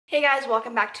Hey guys,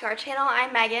 welcome back to our channel.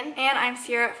 I'm Megan. And I'm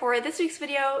Sierra. For this week's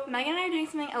video, Megan and I are doing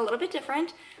something a little bit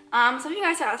different. Some of you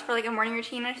guys have asked for like a morning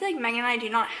routine. I feel like Megan and I do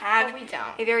not have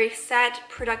a very set,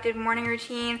 productive morning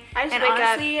routine. I just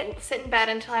wake up, sit in bed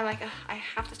until I'm like, I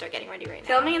have to start getting ready right now.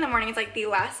 Filming in the morning is like the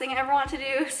last thing I ever want to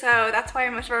do, so that's why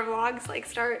most of our vlogs like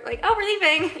start like, oh, we're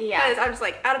leaving. Yeah. Because I'm just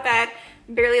like out of bed,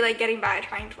 barely like getting by,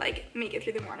 trying to like make it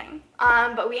through the morning.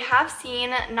 But we have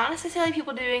seen, not necessarily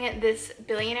people doing this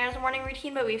billionaire's morning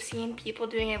routine, but we've seen people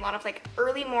doing a lot of like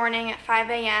early morning, 5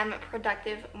 a.m.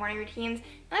 productive morning routines.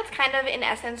 And that's kind of in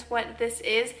essence what this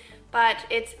is, but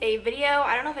it's a video.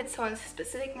 I don't know if it's someone's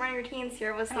specific morning routine.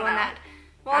 Sierra was the one that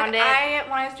found it.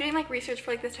 When I was doing like research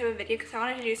for like this type of video, because I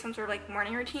wanted to do some sort of like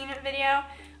morning routine video,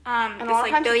 and this a lot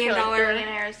of like times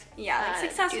billionaires, like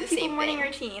successful people morning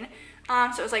routine.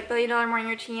 So it was like $1 billion morning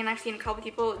routine. I've seen a couple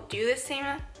people do this same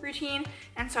routine,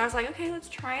 and so I was like, okay, let's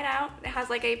try it out. It has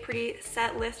like a pretty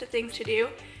set list of things to do,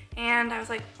 and I was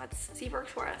like, let's see if it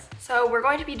works for us. So we're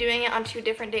going to be doing it on 2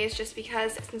 different days just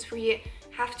because since we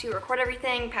have to record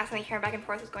everything, passing the camera back and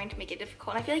forth is going to make it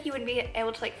difficult. And I feel like you wouldn't be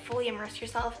able to like fully immerse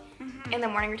yourself in the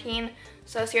morning routine.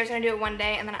 So Sierra's gonna do it one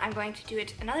day and then I'm going to do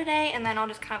it another day, and then I'll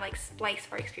just kind of like splice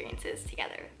our experiences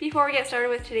together. Before we get started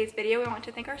with today's video, we want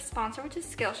to thank our sponsor, which is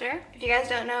Skillshare. If you guys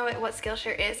don't know what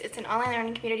Skillshare is, it's an online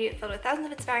learning community filled with thousands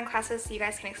of inspiring classes so you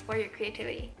guys can explore your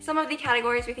creativity. Some of the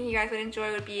categories we think you guys would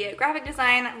enjoy would be graphic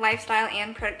design, lifestyle,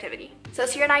 and productivity. So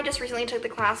Sierra and I just recently took the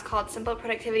class called Simple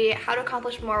Productivity: How to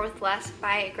Accomplish More with Less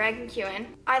by Greg McEwen.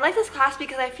 I like this class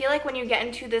because I feel like when you get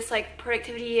into this like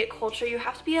productivity culture, you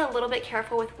have to be a little bit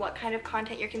careful with what kind of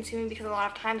content you're consuming, because a lot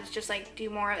of times it's just like do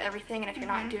more of everything, and if you're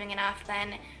not doing enough,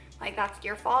 then like that's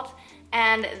your fault.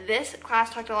 And this class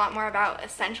talked a lot more about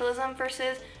essentialism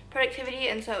versus productivity,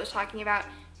 and so it was talking about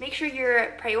make sure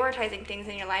you're prioritizing things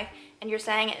in your life and you're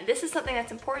saying, this is something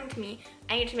that's important to me,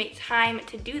 I need to make time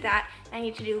to do that, and I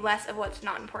need to do less of what's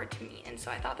not important to me. And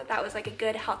so I thought that that was like a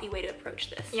good, healthy way to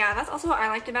approach this. Yeah, that's also what I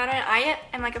liked about it. I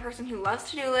am like a person who loves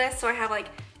to-do lists, so I have like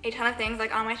a ton of things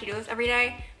like on my to-do list every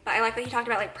day, but I like that he talked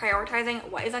about like prioritizing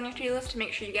what is on your to-do list to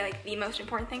make sure you get like the most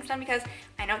important things done, because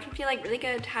I know it can feel like really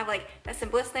good to have like the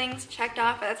simplest things checked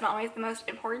off, but that's not always the most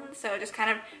important, so just kind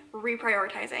of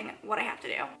reprioritizing what I have to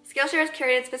do. Skillshare is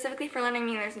curated specifically for learning,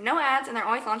 meaning there's no ads, and they're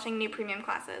always launching new premium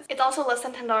classes. It's also less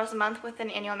than $10 a month with an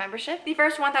annual membership. The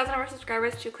first 1,000 of our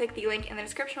subscribers to click the link in the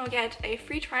description will get a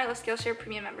free trial of Skillshare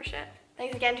premium membership.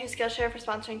 Thanks again to Skillshare for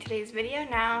sponsoring today's video.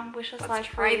 Now, wish us luck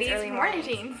for these early morning mornings.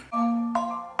 routines.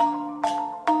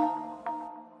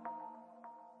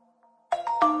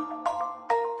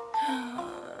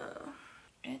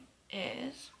 It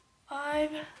is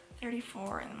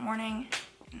 5:34 in the morning,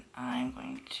 and I'm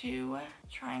going to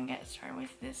try and get started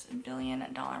with this $1 billion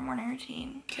morning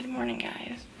routine. Good morning,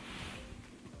 guys.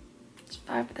 It's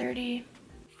 5:30.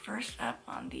 First up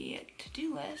on the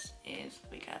to-do list is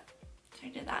wake up. So I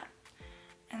did that.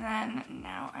 And then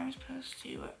now I'm supposed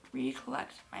to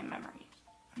recollect my memories.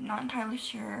 I'm not entirely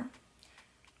sure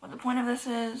what the point of this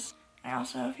is. I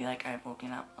also feel like I've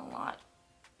woken up a lot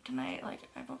tonight. Like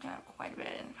I've woken up quite a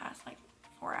bit in the past like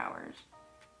 4 hours.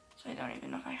 So I don't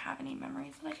even know if I have any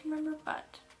memories that I can remember,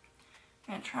 but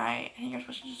I'm gonna try. I think you're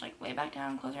supposed to just like lay back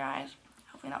down, close your eyes,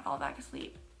 hopefully not fall back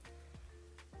asleep.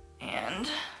 And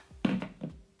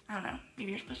I don't know,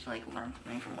 maybe you're supposed to like learn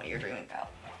something from what you're dreaming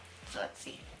about. So let's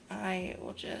see. I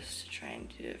will just try and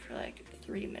do it for like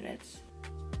 3 minutes.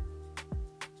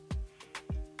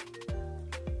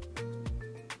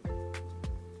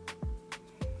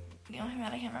 The only thing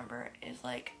that I can remember is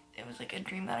like, it was like a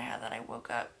dream that I had that I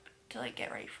woke up to like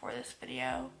get ready for this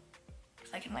video.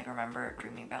 Because I can like remember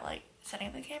dreaming about like setting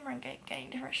up the camera and getting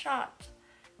different shots.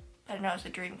 But I know it was a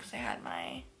dream because I had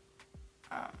my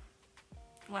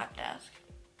lap desk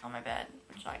on my bed,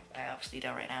 which like I obviously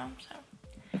don't right now, so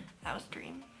that was a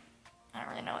dream. I don't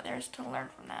really know what there is to learn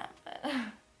from that, but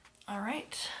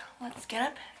alright, let's get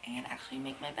up and actually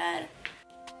make my bed.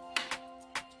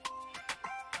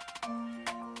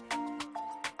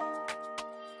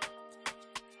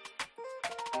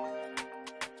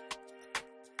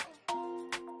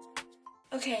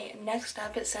 Okay, next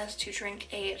up it says to drink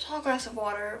a tall glass of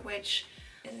water, which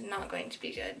is not going to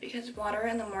be good because water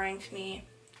in the morning to me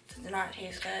does not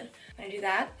taste good. I'm gonna do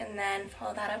that and then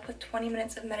follow that up with 20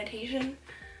 minutes of meditation.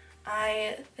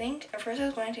 I think at first I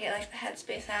was going to get like the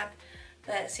Headspace app,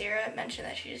 but Sierra mentioned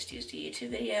that she just used a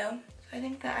YouTube video, so I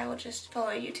think that I will just follow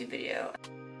a YouTube video.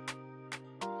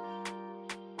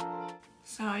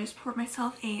 So I just poured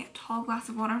myself a tall glass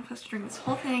of water. I'm supposed to drink this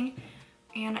whole thing,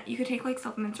 and you could take like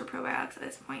supplements or probiotics at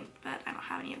this point, but I don't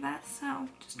have any of that, so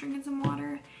just drinking some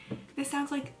water. This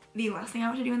sounds like the last thing I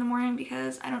want to do in the morning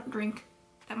because I don't drink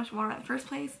that much water in the first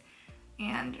place.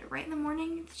 And right in the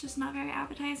morning, it's just not very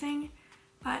appetizing,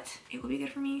 but it will be good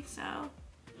for me. So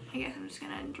I guess I'm just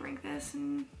gonna drink this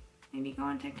and maybe go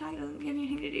on TikTok. It doesn't give me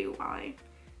anything to do while I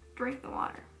drink the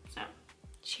water. So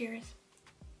cheers.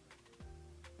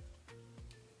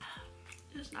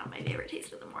 It's not my favorite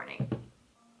taste of the morning.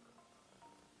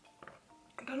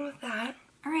 I'm done with that.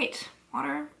 All right,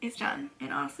 water is done.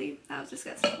 And honestly, that was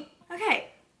disgusting. Okay,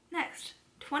 next,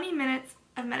 20 minutes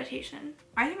of meditation.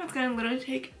 I think that's gonna literally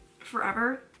take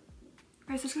forever.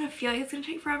 Or it's just gonna feel like it's gonna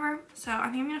take forever. So I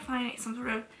think I'm gonna find some sort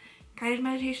of guided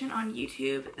meditation on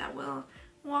YouTube that will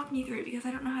walk me through, because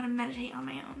I don't know how to meditate on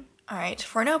my own. All right,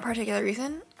 for no particular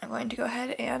reason, I'm going to go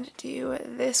ahead and do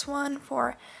this one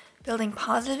for building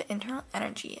positive internal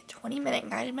energy, 20-minute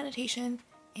guided meditation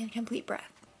and complete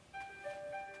breath.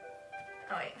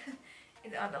 Oh wait,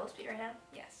 is it on double speed right now?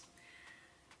 Yes.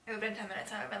 It would have been 10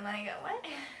 minutes, I would have been like, what?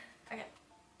 Okay,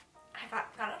 I got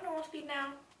it on normal speed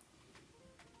now.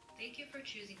 Thank you for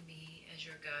choosing me as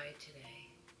your guide today.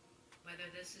 Whether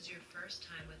this is your first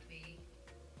time with me,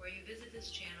 or you visit this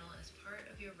channel as part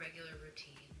of your regular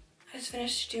routine. I just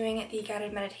finished doing the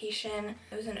guided meditation.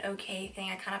 It was an okay thing.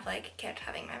 I kind of like kept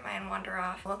having my mind wander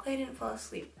off. Luckily I didn't fall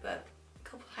asleep, but a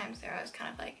couple times there I was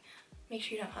kind of like, make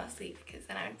sure you don't fall asleep, because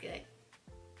then I would be like,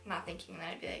 not thinking, that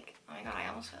I'd be like, oh my god, I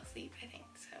almost fell asleep, I think.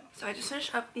 So I just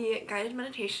finished up the guided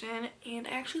meditation, and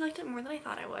I actually liked it more than I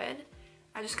thought I would.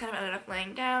 I just kind of ended up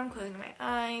laying down, closing my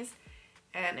eyes,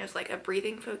 and it was like a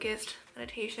breathing focused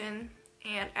meditation,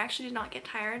 and I actually did not get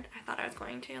tired. I thought I was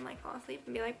going to and like fall asleep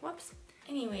and be like, whoops.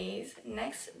 Anyways,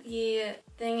 next the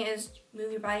thing is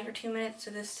move your body for 2 minutes.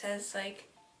 So this says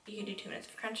like you can do 2 minutes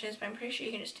of crunches, but I'm pretty sure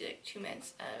you can just do like 2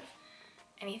 minutes of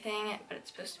anything, but it's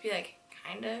supposed to be like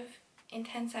kind of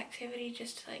intense activity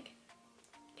just to like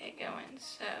get going.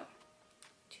 So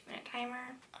 2-minute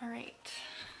timer. All right.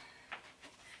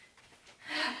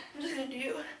 I'm just gonna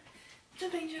do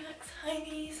jumping jacks, high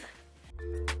knees.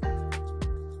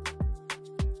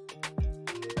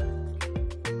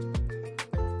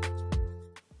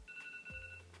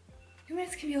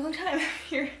 This can be a long time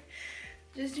if you're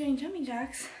just doing jumping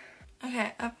jacks.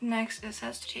 Okay, up next it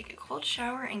says to take a cold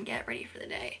shower and get ready for the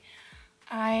day.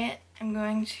 I am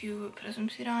going to put a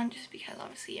swimsuit on just because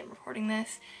obviously I'm recording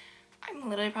this. I'm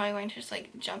literally probably going to just like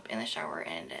jump in the shower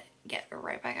and get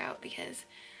right back out because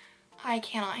I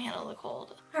cannot handle the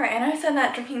cold. Alright, I know I said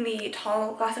that drinking the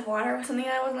tall glass of water was something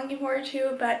that I wasn't looking forward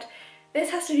to, but this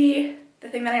has to be the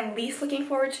thing that I'm least looking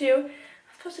forward to. I'm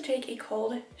supposed to take a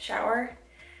cold shower.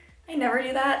 I never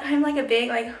do that. I'm like a big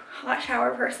like hot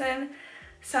shower person.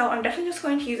 So I'm definitely just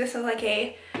going to use this as like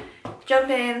a jump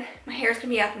in. My hair's gonna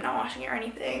be up, I'm not washing it or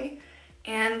anything.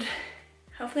 And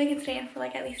hopefully I can stay in for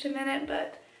like at least a minute,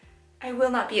 but I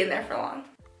will not be in there for long.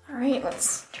 All right,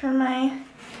 let's turn my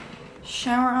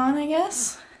shower on, I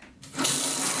guess.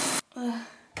 Ugh.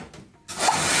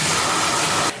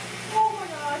 Oh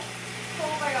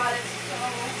my god, it's so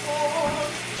cold.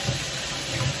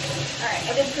 All right,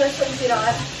 I did put a swimsuit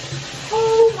on.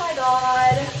 Oh my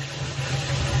god.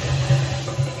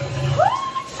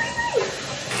 It's freezing.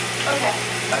 Okay,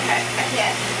 I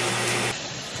can't.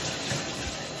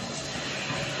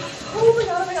 Oh my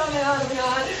god, oh my god, oh my god, oh my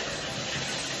god.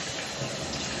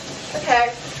 Okay,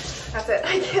 that's it.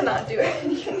 I cannot do it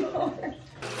anymore.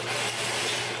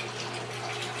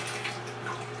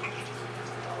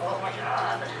 Oh my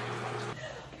god.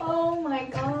 Oh my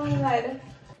god.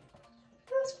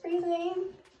 That's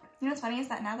freezing. You know what's funny is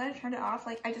that now that I've turned it off,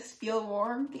 like I just feel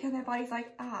warm because my body's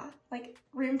like, like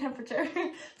room temperature.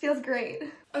 Feels great.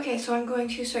 Okay, so I'm going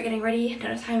to start getting ready.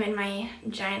 Notice I'm in my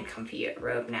giant comfy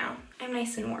robe now. I'm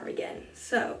nice and warm again.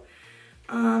 So,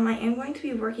 I am going to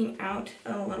be working out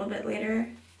a little bit later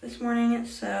this morning.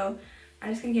 So I'm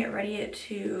just gonna get ready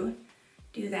to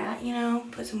do that, you know,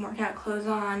 put some workout clothes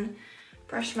on,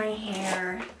 brush my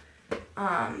hair.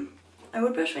 I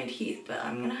would brush my teeth, but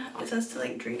it says to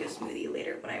like drink a smoothie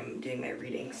later when I'm doing my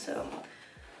reading, so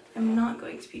I'm not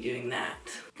going to be doing that.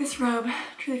 This robe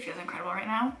truly feels incredible right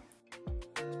now.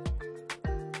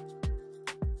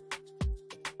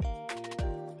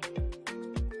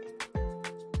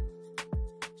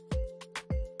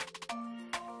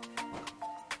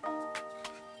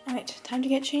 All right, time to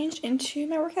get changed into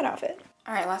my workout outfit.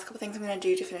 All right, last couple things I'm gonna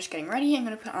do to finish getting ready. I'm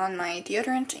gonna put on my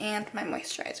deodorant and my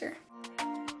moisturizer.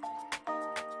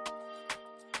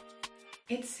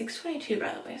 It's 6:22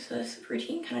 by the way, so this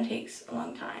routine kind of takes a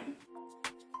long time.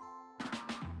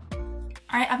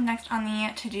 Alright, up next on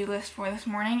the to-do list for this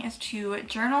morning is to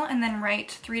journal and then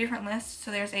write 3 different lists.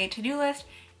 So there's a to-do list,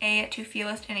 a to-feel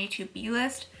list, and a to-be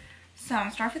list. So I'm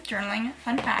gonna start with journaling.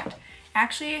 Fun fact,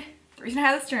 actually, the reason I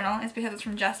have this journal is because it's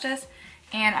from Justice,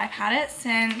 and I've had it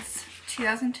since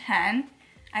 2010.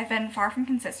 I've been far from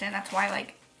consistent. That's why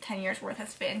like 10 years worth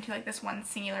has fit into like this one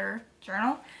singular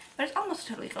journal, but it's almost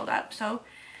totally filled up. So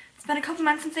it's been a couple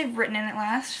months since I've written in it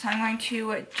last, so I'm going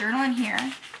to journal in here.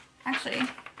 Actually,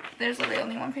 there's literally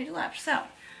only one page left. So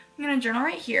I'm going to journal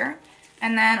right here,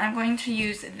 and then I'm going to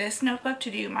use this notebook to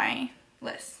do my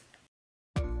lists.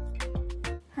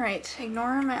 Alright,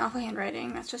 ignore my awful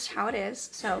handwriting. That's just how it is.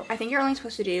 So I think you're only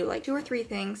supposed to do like 2 or 3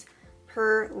 things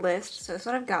per list. So that's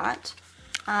what I've got.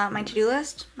 My to-do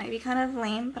list might be kind of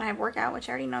lame, but I have workout, which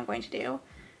I already know I'm going to do.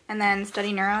 And then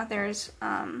study neuro, there's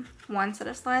one set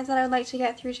of slides that I would like to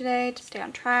get through today to stay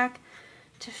on track.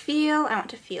 To feel, I want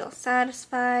to feel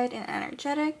satisfied and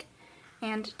energetic.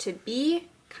 And to be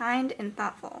kind and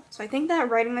thoughtful. So I think that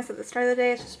writing this at the start of the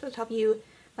day is just supposed to help you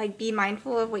like be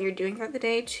mindful of what you're doing throughout the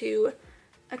day to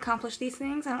accomplish these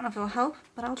things. I don't know if it'll help,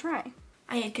 but I'll try.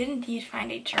 I did indeed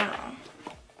find a journal.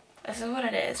 This is what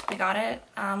it is. We got it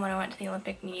when I went to the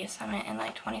Olympic Media Summit in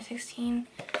like 2016.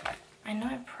 I know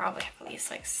I probably have at least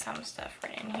like some stuff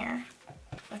written in here.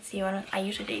 Let's see, when I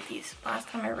usually date these. Last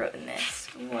time I wrote in this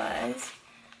was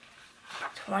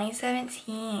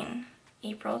 2017.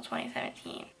 April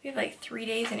 2017. We have like 3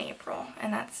 days in April,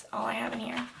 and that's all I have in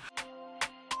here.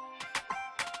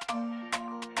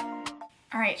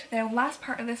 Alright, the last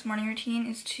part of this morning routine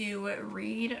is to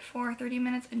read for 30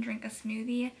 minutes and drink a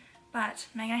smoothie, but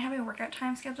Megan and I have a workout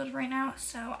time scheduled right now,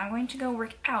 so I'm going to go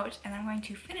work out and I'm going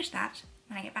to finish that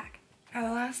when I get back. Now,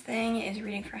 the last thing is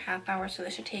reading for a half hour, so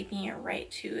this should take me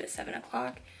right to 7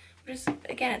 o'clock, which is,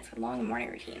 again, it's a long morning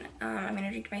routine. I'm going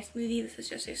to drink my smoothie. This is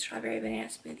just a strawberry banana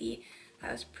smoothie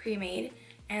that was pre-made.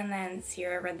 And then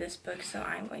Sierra read this book, so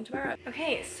I'm going to borrow it.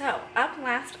 Okay, so up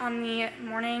last on the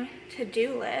morning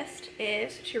to-do list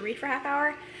is to read for a half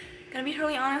hour. Gonna be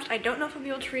totally honest, I don't know if I'll be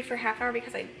able to read for a half hour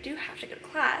because I do have to go to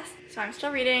class. So I'm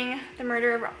still reading The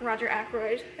Murder of Roger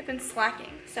Ackroyd. I've been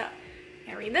slacking. So I'm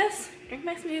gonna read this, drink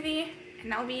my smoothie,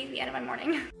 and that'll be the end of my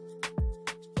morning.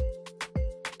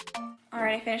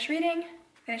 Alright, I finished reading,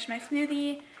 finished my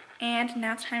smoothie, and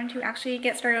now it's time to actually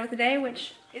get started with the day,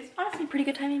 which is honestly pretty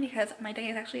good timing because my day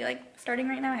is actually like starting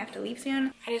right now. I have to leave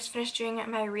soon. I just finished doing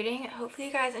my reading. Hopefully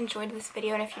you guys enjoyed this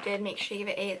video, and if you did, make sure you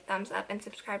give it a thumbs up and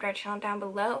subscribe to our channel down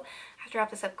below. I have to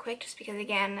wrap this up quick just because,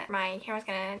 again, my camera's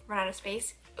gonna run out of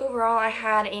space. Overall, I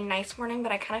had a nice morning,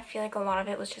 but I kind of feel like a lot of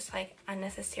it was just like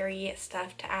unnecessary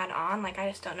stuff to add on. Like, I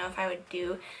just don't know if I would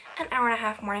do an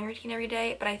hour-and-a-half morning routine every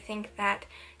day, but I think that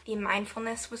the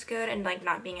mindfulness was good and like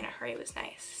not being in a hurry was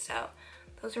nice. So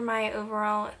those are my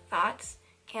overall thoughts,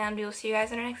 and we will see you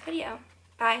guys in our next video.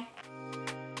 Bye!